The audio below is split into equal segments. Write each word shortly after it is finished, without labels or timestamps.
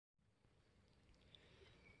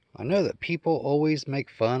I know that people always make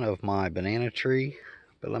fun of my banana tree,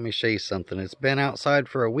 but let me show you something. It's been outside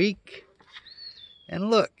for a week,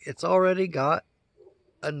 and look, it's already got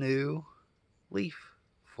a new leaf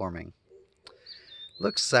forming.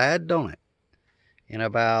 Looks sad, don't it? In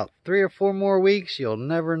about 3 or 4 more weeks, you'll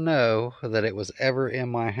never know that it was ever in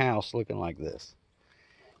my house looking like this.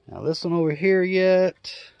 Now this one over here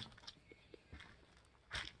yet,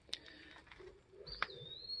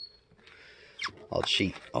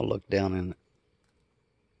 I'll look down in it.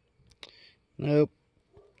 Nope.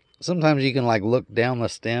 Sometimes you can like look down the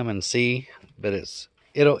stem and see, but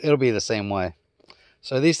it'll be the same way.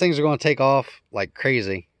 So these things are going to take off like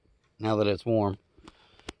crazy now that it's warm.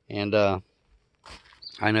 And I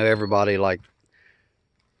know everybody, like,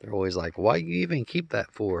 they're always like, why you even keep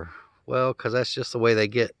that for? Well, because that's just the way they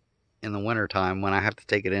get in the wintertime when I have to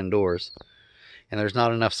take it indoors. And there's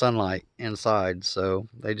not enough sunlight inside, so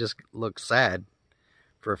they just look sad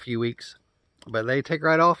for a few weeks. But they take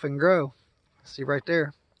right off and grow. See right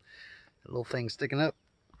there, that little thing sticking up.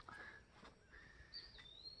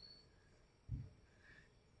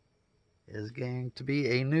 Is going to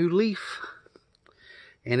be a new leaf.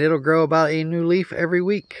 And it'll grow about a new leaf every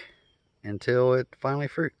week until it finally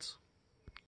fruits.